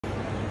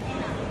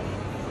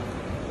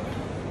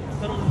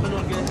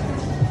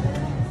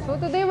So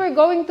today we're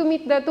going to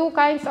meet the two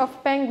kinds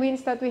of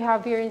penguins that we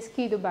have here in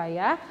Ski Dubai.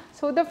 Yeah?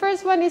 So the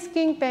first one is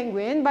king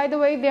penguin. By the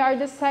way, they are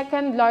the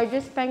second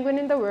largest penguin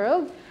in the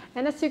world.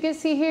 And as you can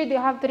see here, they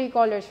have three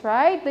colors,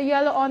 right? The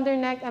yellow on their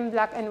neck and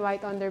black and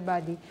white on their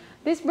body.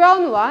 This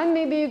brown one,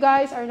 maybe you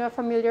guys are not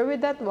familiar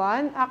with that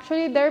one.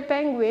 Actually, they're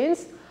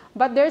penguins,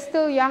 but they're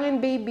still young and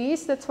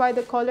babies. That's why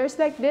the color is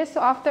like this. So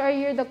after a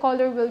year, the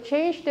color will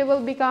change. They will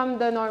become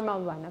the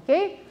normal one,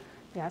 okay?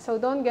 Yeah, so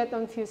don't get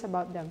confused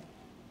about them.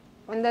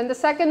 And then the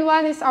second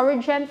one is our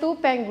Gen 2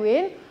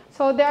 penguin.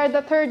 So they are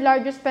the third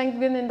largest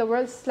penguin in the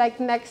world. It's like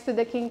next to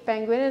the king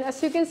penguin. And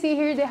as you can see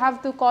here, they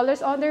have two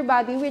colors on their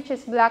body, which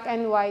is black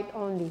and white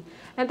only.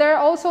 And they're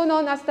also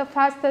known as the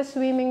fastest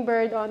swimming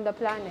bird on the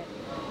planet.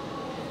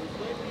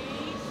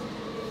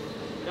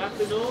 Good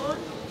afternoon.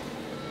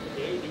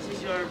 Okay, this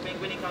is your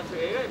penguin encounter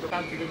area.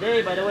 Welcome to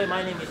today. By the way,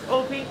 my name is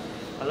Opie.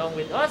 Along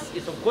with us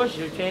is of course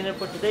your trainer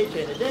for today,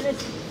 Trainer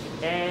Dennis.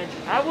 And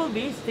I will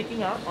be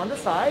sticking out on the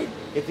side.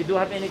 If you do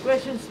have any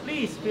questions,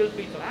 please feel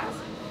free to ask.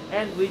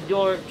 And with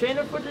your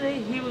trainer for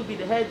today, he will be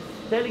the head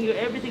telling you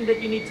everything that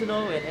you need to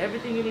know and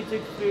everything you need to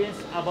experience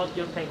about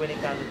your penguin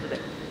encounter today.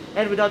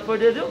 And without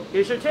further ado,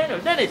 here's your trainer.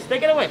 Dennis,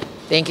 take it away.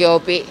 Thank you,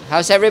 Opie.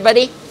 How's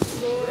everybody?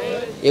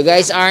 Good. You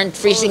guys aren't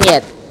freezing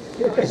yet?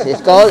 Is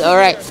it cold?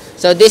 Alright.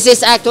 So this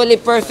is actually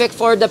perfect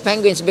for the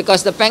penguins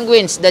because the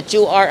penguins that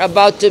you are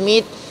about to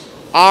meet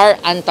are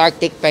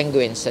Antarctic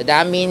penguins. So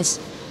that means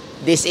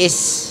this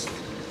is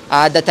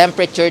the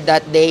temperature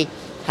that they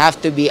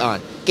have to be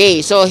on.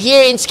 Okay, so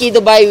here in Ski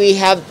Dubai, we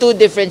have two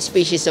different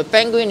species of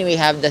penguin. We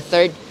have the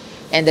third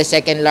and the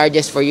second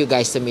largest for you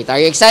guys to meet. Are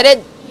you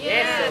excited?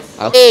 Yes.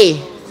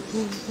 Okay.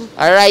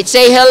 Alright,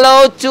 say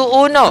hello to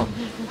Uno.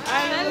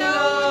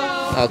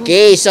 Hello.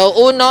 Okay, so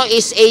Uno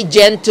is a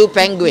Gen 2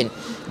 penguin.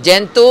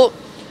 Gen 2,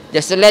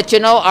 just to let you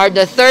know, are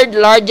the third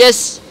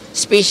largest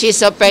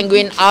species of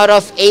penguin out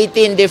of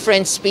 18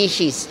 different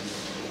species.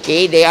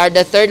 Okay, they are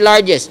the third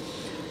largest.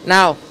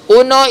 Now,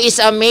 Uno is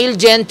a male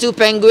Gen 2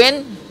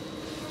 penguin.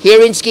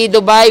 Here in Ski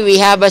Dubai, we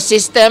have a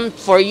system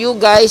for you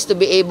guys to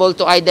be able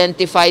to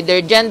identify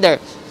their gender.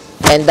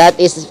 And that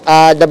is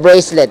the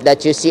bracelet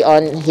that you see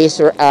on his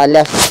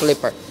left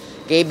flipper.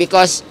 Okay,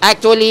 because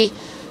actually,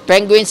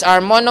 penguins are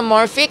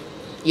monomorphic.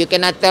 You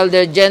cannot tell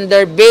their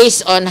gender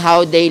based on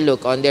how they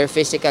look, on their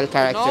physical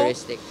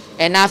characteristic.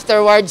 And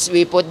afterwards,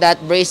 we put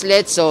that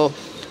bracelet. So,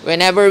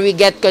 whenever we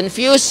get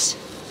confused,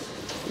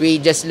 we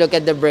just look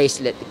at the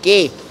bracelet.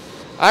 Okay.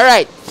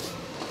 Alright.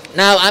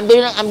 Now, I'm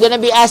gonna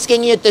be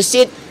asking you to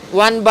sit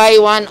one by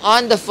one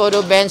on the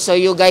photo bench so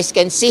you guys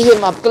can see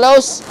him up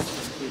close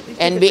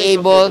and be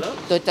able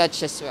to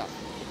touch as well.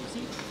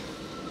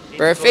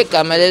 Perfect.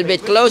 Come a little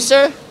bit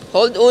closer.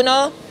 Hold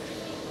Uno.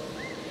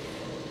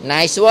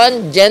 Nice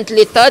one.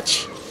 Gently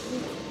touch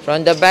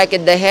from the back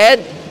of the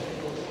head.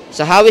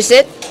 So how is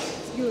it?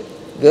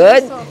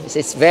 Good.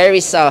 It's very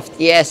soft.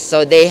 Yes.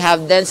 So they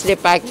have densely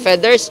packed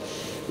feathers,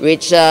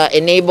 which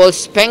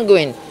enables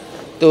penguin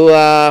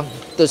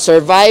to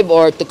survive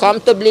or to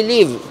comfortably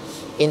live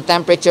in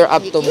temperature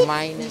up to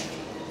minus.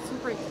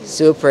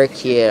 Super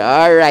cute.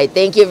 All right.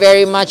 Thank you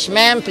very much,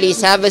 ma'am.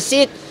 Please have a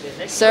seat.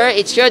 Sir,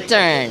 it's your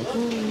turn.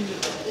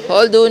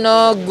 Hold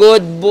Uno.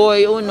 Good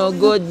boy, Uno.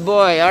 Good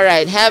boy. All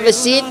right. Have a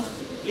seat.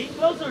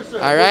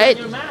 All right.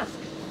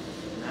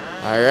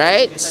 All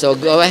right. So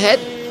go ahead.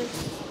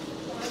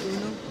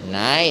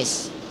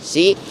 Nice.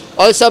 See?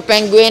 Also,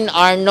 penguin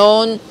are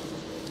known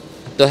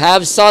to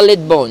have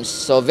solid bones.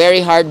 So,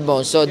 very hard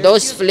bones. So,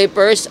 those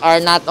flippers are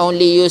not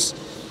only used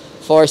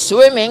for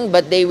swimming,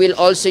 but they will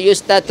also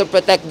use that to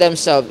protect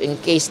themselves in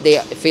case they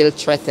feel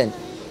threatened.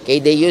 Okay,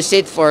 they use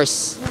it for,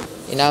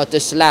 to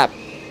slap.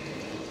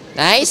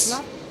 Nice?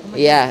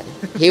 Yeah,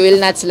 he will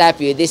not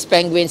slap you. These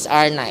penguins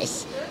are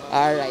nice.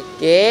 Alright,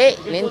 okay,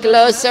 lean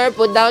closer,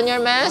 put down your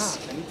mask.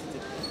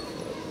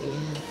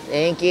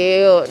 Thank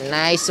you.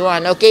 Nice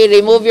one. Okay,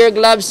 remove your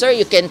gloves, sir.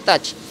 You can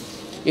touch.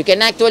 You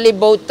can actually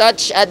both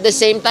touch at the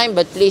same time,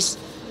 but please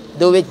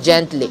do it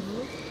gently.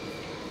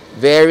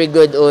 Very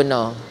good,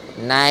 Uno.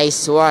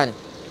 Nice one.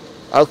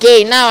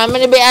 Okay, now I'm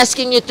going to be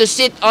asking you to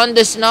sit on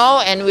the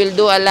snow and we'll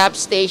do a lap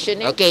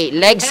stationing. Okay,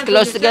 legs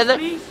close together.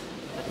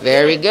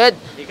 Very good.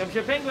 Here comes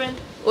your penguin.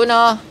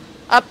 Uno,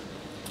 up.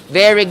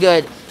 Very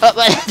good. Oh,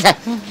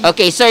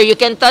 okay, sir, you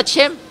can touch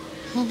him.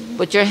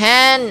 Put your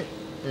hand.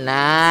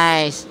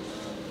 Nice.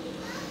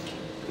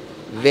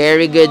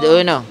 Very good,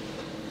 Uno.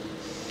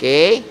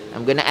 Okay,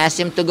 I'm going to ask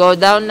him to go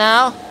down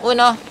now.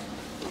 Uno.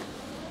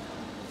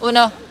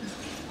 Uno.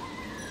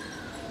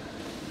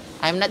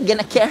 I'm not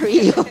gonna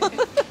carry you.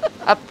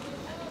 Up.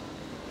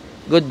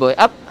 Good boy.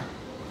 Up.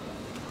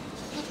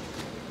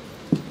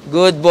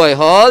 Good boy.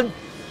 Hold.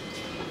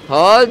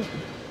 Hold.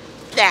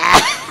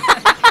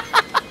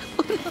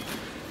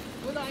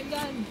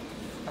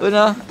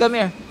 Uno, come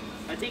here.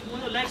 I think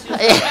Uno likes you.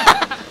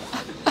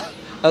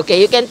 Okay,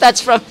 you can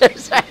touch from their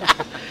side.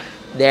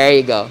 There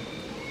you go.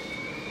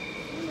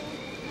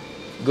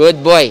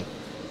 Good boy.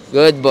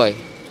 Good boy.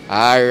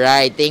 All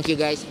right. Thank you,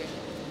 guys.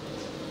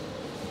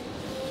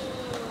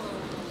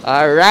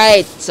 All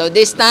right. So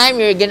this time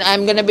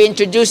I'm gonna be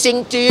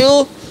introducing to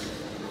you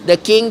the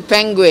king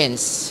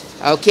penguins.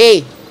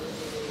 Okay.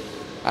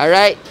 All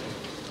right.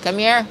 Come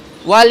here,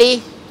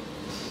 Wally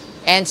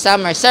and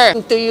Summer. Sir,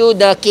 to you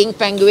the king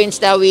penguins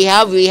that we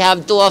have. We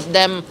have two of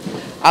them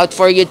out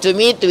for you to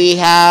meet. We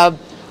have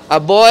a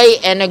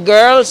boy and a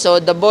girl. So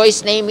the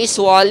boy's name is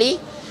Wallie.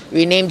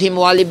 We named him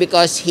Wallie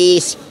because he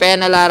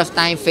spent a lot of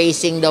time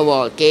facing the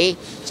wall. Okay.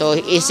 So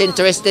he's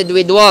interested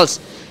with walls.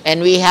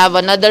 And we have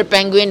another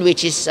penguin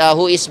which is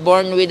who is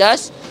born with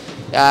us.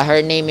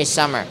 Her name is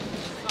Summer.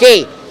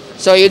 Okay,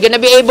 so you're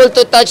gonna be able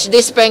to touch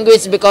these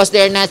penguins because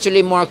they're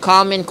naturally more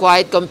calm and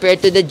quiet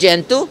compared to the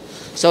Gen 2.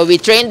 So we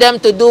train them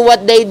to do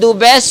what they do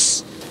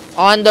best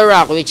on the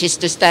rock, which is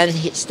to stand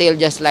still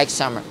just like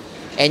Summer.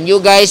 And you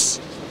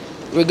guys,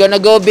 we're gonna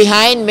go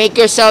behind. Make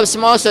yourselves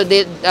small so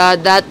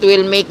that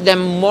will make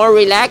them more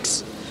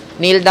relaxed.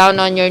 Kneel down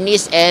on your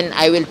knees and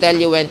I will tell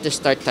you when to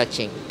start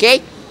touching.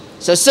 Okay,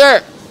 so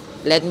sir,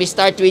 let me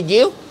start with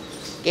you.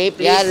 Okay,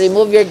 please. Yeah,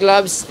 remove your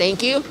gloves.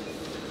 Thank you.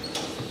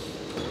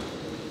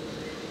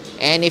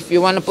 And if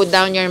you want to put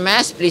down your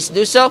mask, please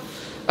do so.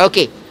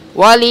 Okay,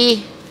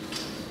 Wallie.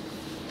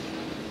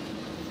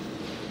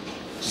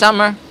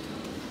 Summer.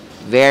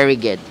 Very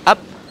good. Up.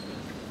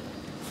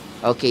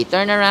 Okay,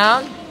 turn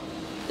around.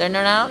 Turn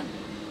around.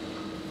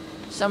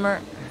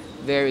 Summer.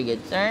 Very good.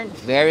 Turn.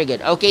 Very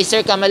good. Okay,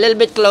 sir, come a little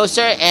bit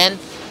closer and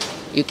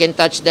you can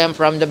touch them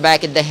from the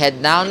back of the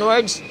head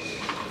downwards.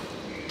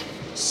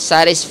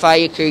 Satisfy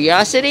your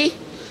curiosity.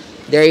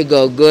 There you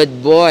go.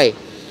 Good boy.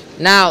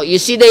 Now, you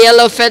see the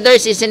yellow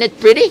feathers? Isn't it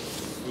pretty?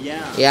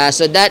 Yeah. Yeah,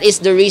 so that is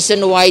the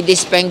reason why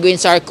these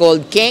penguins are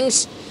called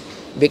kings,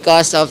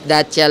 because of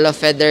that yellow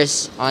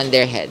feathers on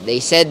their head. They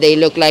said they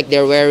look like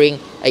they're wearing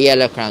a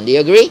yellow crown. Do you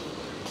agree?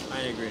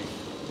 I agree.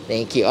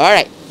 Thank you. All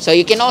right. So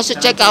you can also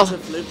check out.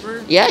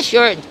 Flipper? Yeah,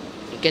 sure.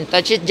 You can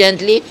touch it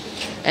gently.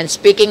 And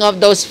speaking of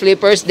those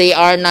flippers, they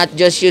are not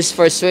just used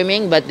for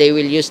swimming, but they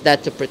will use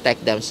that to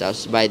protect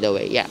themselves, by the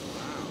way. Yeah.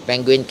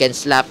 Penguin can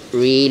slap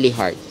really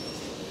hard.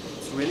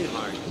 It's really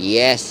hard.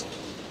 Yes.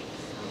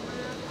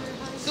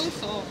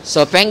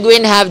 So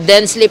penguin have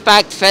densely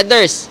packed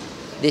feathers.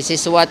 This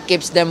is what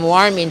keeps them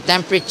warm in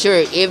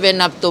temperature,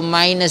 even up to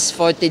minus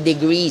 40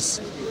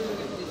 degrees.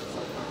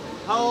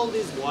 How old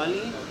is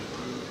Wallie?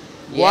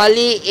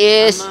 Wallie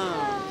is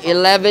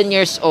 11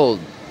 years old.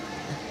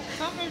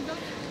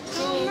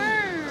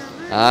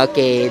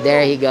 Okay,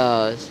 there he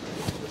goes.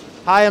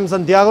 Hi, I'm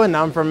Santiago and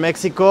I'm from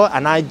Mexico,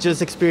 and I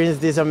just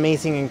experienced this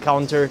amazing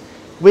encounter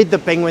with the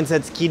penguins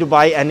at Ski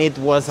Dubai, and it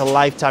was a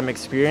lifetime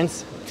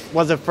experience. It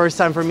was the first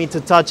time for me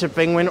to touch a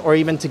penguin or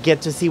even to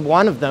get to see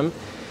one of them.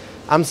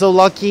 I'm so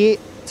lucky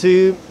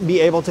to be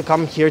able to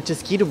come here to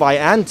Ski Dubai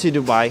and to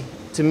Dubai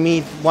to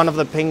meet one of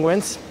the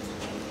penguins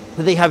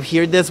that they have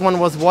here. This one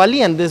was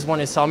Wallie and this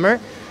one is Summer.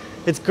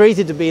 It's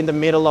crazy to be in the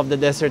middle of the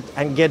desert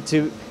and get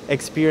to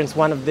experience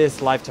one of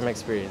this lifetime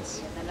experience.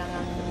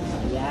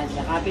 Yan,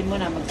 yakapin mo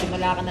na.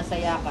 Magsimula ka na sa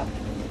yakap.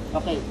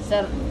 Okay,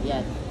 sir.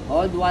 Yan.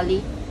 Hold,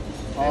 Wallie.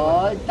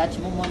 Hold. Touch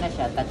mo muna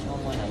siya. Touch mo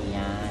muna.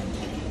 Yan.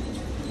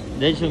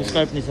 Dahil yung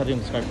scarf ni sir,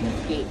 yung scarf niya.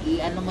 Okay,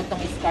 i-ano mo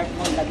tong scarf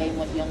mo. Lagay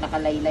mo yung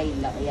nakalaylay.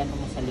 I-ano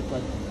mo sa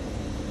likod.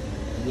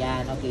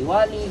 Yan. Okay,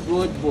 Wallie.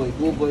 Good boy.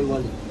 Good boy,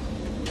 Wallie.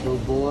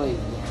 Good boy.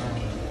 Yan.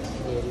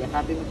 Okay,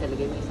 yakapin mo siya.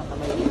 Lagay mo isang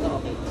kamay dito.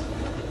 Okay.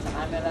 Sa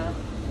camera.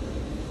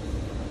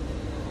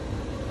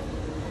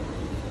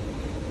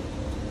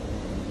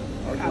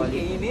 Ang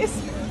inis.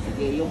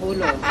 Sige, yung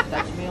ulo.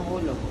 Touch mo yung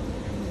ulo.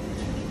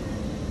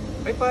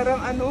 Ay, parang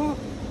ano,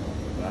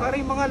 parang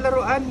yung mga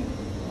laruan.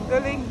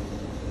 Galing.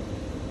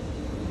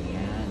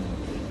 Yan.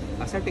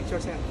 Sir, picture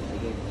sir.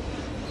 Sige.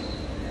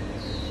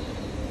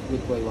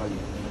 Good boy, Wallie.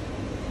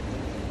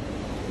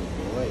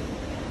 Good boy.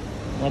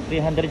 Mga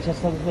 300 siya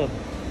sa sir.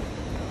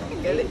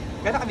 Galing.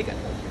 Gano'n kabigat?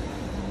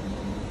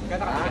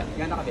 Gano'n kabigat?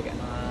 Gano'n kabigat?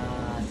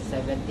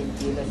 17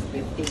 kilos,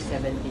 15,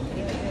 17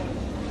 kilos.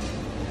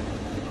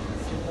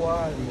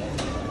 Wow.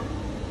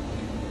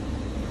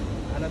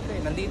 Ano to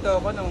eh, nandito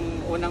ako nung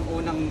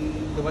unang-unang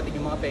dumating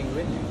yung mga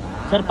penguin.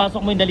 Sir,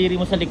 pasok mo yung daliri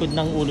mo sa likod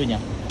ng ulo niya.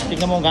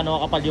 Tingnan mo kung gaano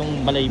kapal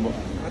yung balayibo.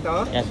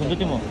 Ito? Kaya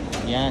sundutin mo.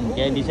 Yan,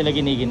 kaya hindi sila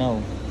giniginaw.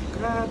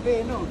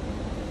 Grabe, no?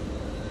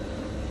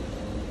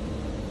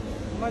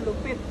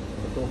 Malupit.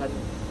 Tutuhan.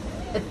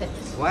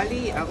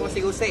 Wallie, ako si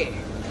Jose.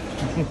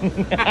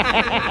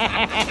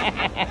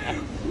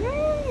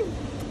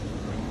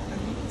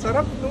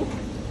 Sarap, no?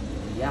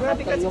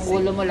 Yakap ka yung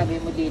ulo mo, lagay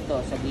mo dito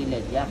sa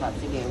gilid. Yakap,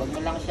 sige, wag mo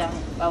lang siyang,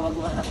 wag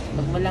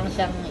mo lang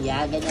siyang,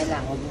 ganyan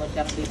lang, wag mo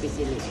siyang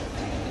pipisilin.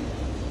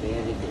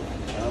 Very good.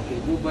 Okay,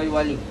 good boy,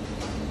 Wallie.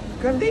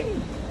 Galing.